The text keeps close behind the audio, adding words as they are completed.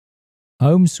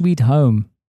Home sweet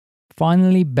home.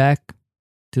 Finally back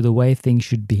to the way things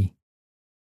should be.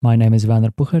 My name is Werner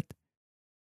Puchert,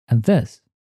 and this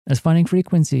is Finding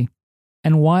Frequency.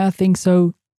 And why are things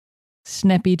so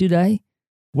snappy today?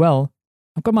 Well,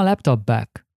 I've got my laptop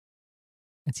back.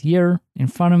 It's here in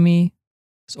front of me.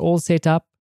 It's all set up.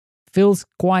 Feels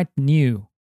quite new.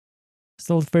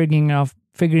 Still figuring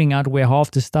out where half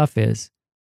the stuff is.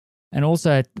 And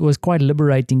also, it was quite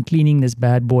liberating cleaning this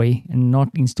bad boy and not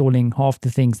installing half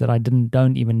the things that I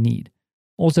don't even need.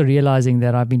 Also realizing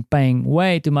that I've been paying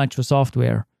way too much for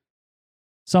software.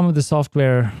 Some of the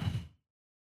software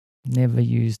never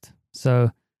used.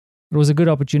 So it was a good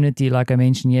opportunity, like I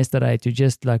mentioned yesterday, to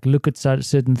just look at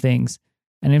certain things.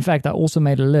 And in fact, I also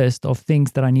made a list of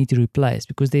things that I need to replace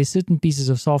because there's certain pieces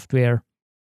of software,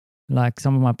 like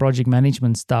some of my project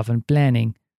management stuff and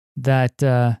planning, that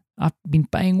I've been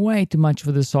paying way too much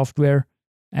for the software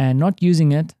and not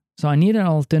using it. So I need an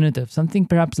alternative, something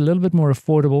perhaps a little bit more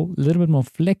affordable, a little bit more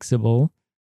flexible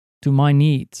to my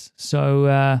needs.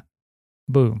 So,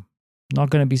 boom, not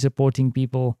going to be supporting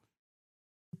people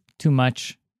too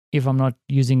much if I'm not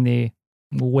using their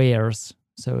wares.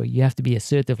 So you have to be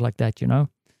assertive like that, you know.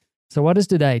 So what is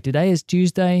today? Today is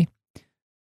Tuesday.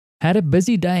 Had a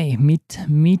busy day,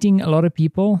 meeting a lot of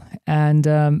people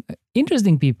and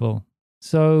interesting people.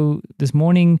 So this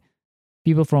morning,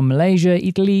 people from Malaysia,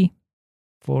 Italy,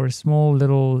 for a small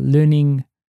little learning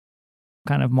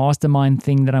kind of mastermind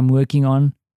thing that I'm working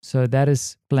on. So that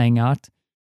is playing out.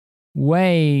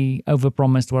 Way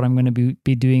overpromised what I'm going to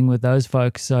be doing with those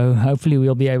folks. So hopefully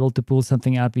we'll be able to pull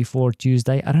something out before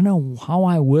Tuesday. I don't know how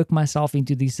I work myself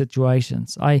into these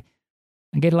situations. I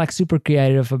get super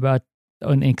creative about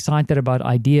and excited about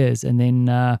ideas and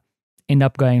then end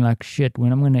up going shit,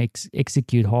 when I'm going to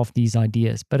execute half these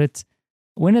ideas. But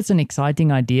when it's an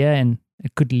exciting idea and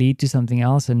it could lead to something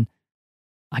else, and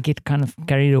I get kind of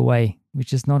carried away,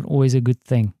 which is not always a good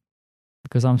thing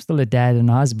because I'm still a dad and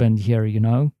a husband here, you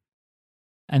know.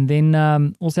 And then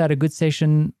also had a good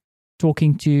session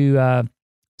talking to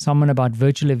someone about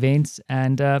virtual events,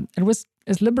 and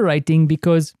it's liberating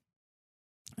because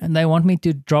they want me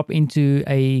to drop into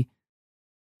a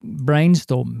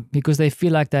brainstorm because they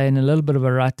feel like they're in a little bit of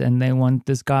a rut and they want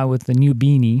this guy with the new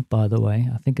beanie, by the way,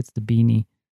 I think it's the beanie,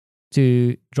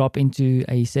 to drop into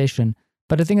a session.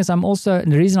 But the thing is, the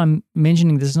reason I'm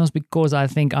mentioning this is not because I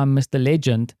think I'm Mr.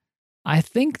 Legend. I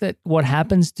think that what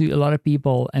happens to a lot of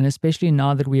people, and especially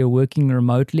now that we are working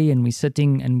remotely and we're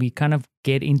sitting and we kind of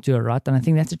get into a rut, and I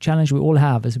think that's a challenge we all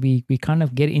have, is we kind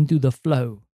of get into the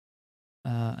flow.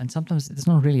 And sometimes it's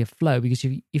not really a flow because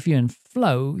if you're in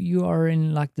flow, you are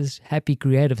in this happy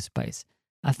creative space.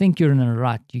 I think you're in a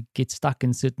rut. You get stuck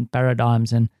in certain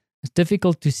paradigms and it's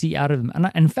difficult to see out of them.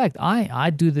 And in fact, I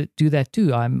do that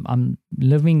too. I'm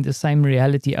living the same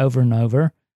reality over and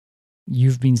over.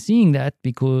 You've been seeing that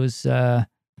because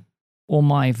all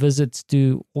my visits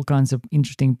to all kinds of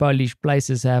interesting Polish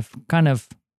places have kind of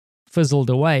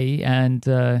fizzled away.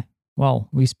 And,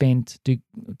 we spent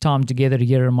time together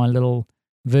here in my little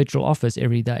virtual office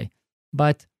every day.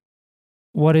 But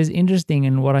what is interesting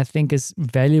and what I think is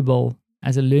valuable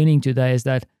as a learning today is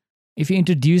that if you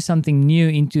introduce something new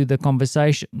into the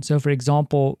conversation, so for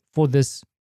example, for this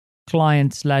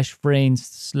client / friend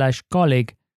 /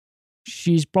 colleague,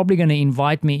 she's probably going to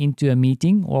invite me into a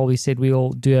meeting, or we said we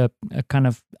will do a kind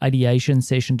of ideation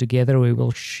session together where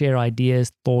we'll share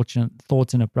ideas, thoughts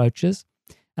and approaches.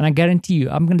 And I guarantee you,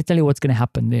 I'm going to tell you what's going to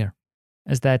happen there,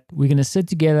 is that we're going to sit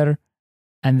together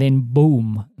and then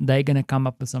boom, they're going to come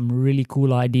up with some really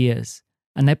cool ideas.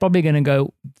 And they're probably going to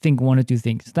go think one or two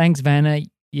things. Thanks, Vanna.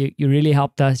 You really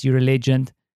helped us. You're a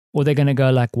legend. Or they're going to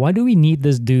go why do we need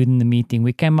this dude in the meeting?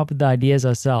 We came up with the ideas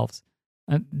ourselves.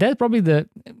 And that's probably the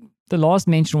last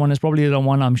mentioned one is probably the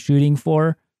one I'm shooting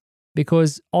for,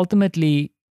 because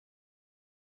ultimately,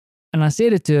 and I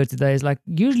said it to her today, is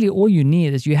usually all you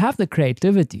need is you have the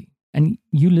creativity, and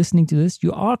you listening to this,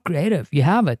 you are creative. You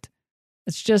have it.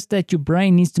 It's just that your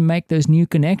brain needs to make those new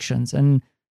connections, and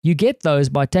you get those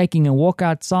by taking a walk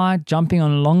outside, jumping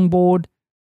on a longboard,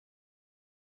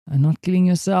 and not killing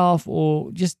yourself,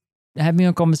 or just having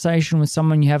a conversation with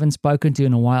someone you haven't spoken to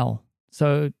in a while.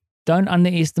 So don't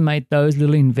underestimate those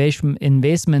little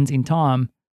investments in time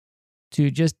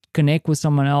to just connect with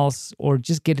someone else or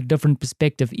just get a different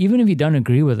perspective. Even if you don't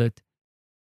agree with it,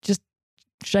 just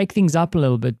shake things up a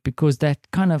little bit, because that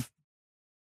kind of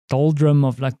doldrum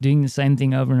of doing the same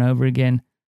thing over and over again,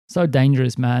 so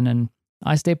dangerous, man. And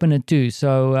I step in it too.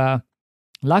 So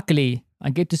luckily, I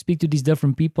get to speak to these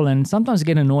different people, and sometimes I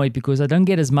get annoyed because I don't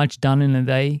get as much done in a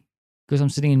day because I'm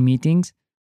sitting in meetings.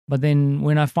 But then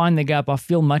when I find the gap, I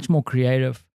feel much more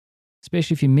creative.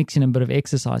 especially if you mix in a bit of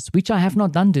exercise, which I have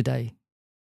not done today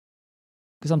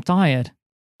because I'm tired.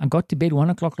 I got to bed 1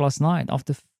 o'clock last night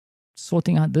after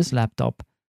sorting out this laptop.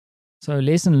 So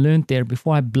lesson learned there.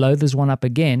 Before I blow this one up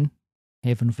again,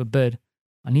 heaven forbid,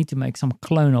 I need to make some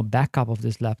clone or backup of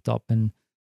this laptop. And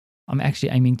I'm actually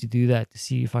aiming to do that to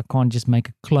see if I can't just make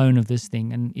a clone of this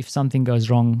thing. And if something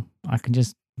goes wrong, I can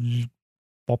just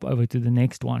pop over to the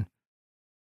next one.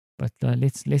 But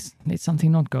let's let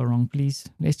something not go wrong, please.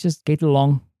 Let's just get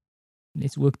along.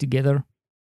 Let's work together.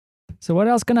 So what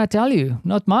else can I tell you?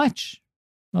 Not much.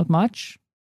 Not much.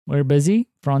 We're busy.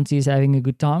 Francie is having a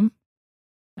good time.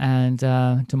 And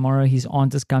tomorrow his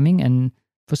aunt is coming. And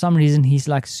for some reason, he's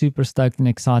like super stoked and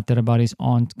excited about his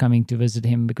aunt coming to visit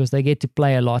him because they get to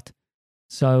play a lot.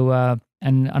 So,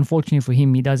 and unfortunately for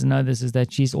him, he doesn't know this, is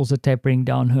that she's also tapering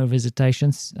down her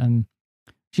visitations.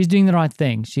 She's doing the right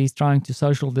thing. She's trying to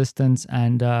social distance.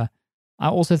 And I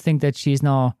also think that she's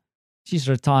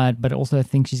retired, but also I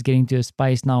think she's getting to a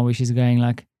space now where she's going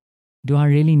like, do I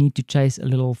really need to chase a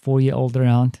little 4-year-old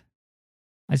around?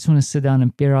 I just want to sit down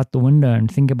and peer out the window and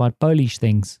think about Polish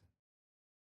things.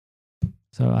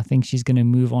 So I think she's going to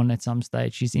move on at some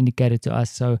stage. She's indicated to us.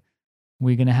 So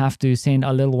we're going to have to send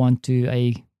our little one to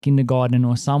a kindergarten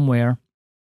or somewhere.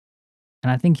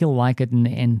 And I think he'll like it in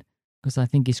the end because I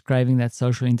think he's craving that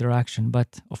social interaction.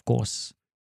 But of course,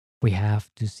 we have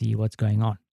to see what's going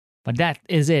on. But that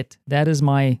is it. That is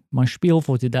my spiel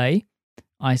for today.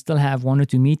 I still have 1 or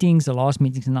 2 meetings. The last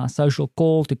meeting is a social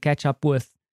call to catch up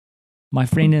with my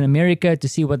friend in America to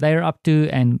see what they're up to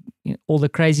and all the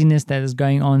craziness that is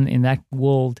going on in that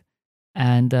world,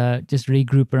 and just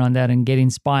regroup around that and get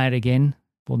inspired again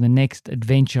for the next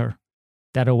adventure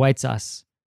that awaits us.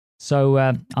 So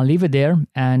I'll leave it there.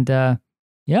 And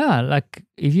like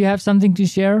if you have something to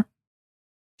share.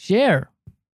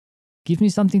 Give me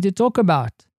something to talk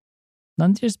about.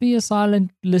 Don't just be a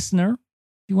silent listener.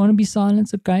 If you want to be silent,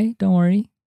 it's okay. Don't worry.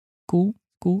 Cool.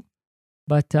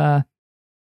 But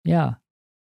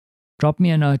drop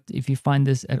me a note if you find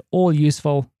this at all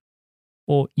useful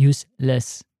or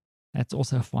useless. That's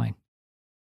also fine.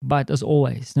 But as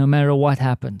always, no matter what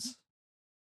happens,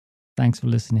 thanks for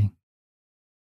listening.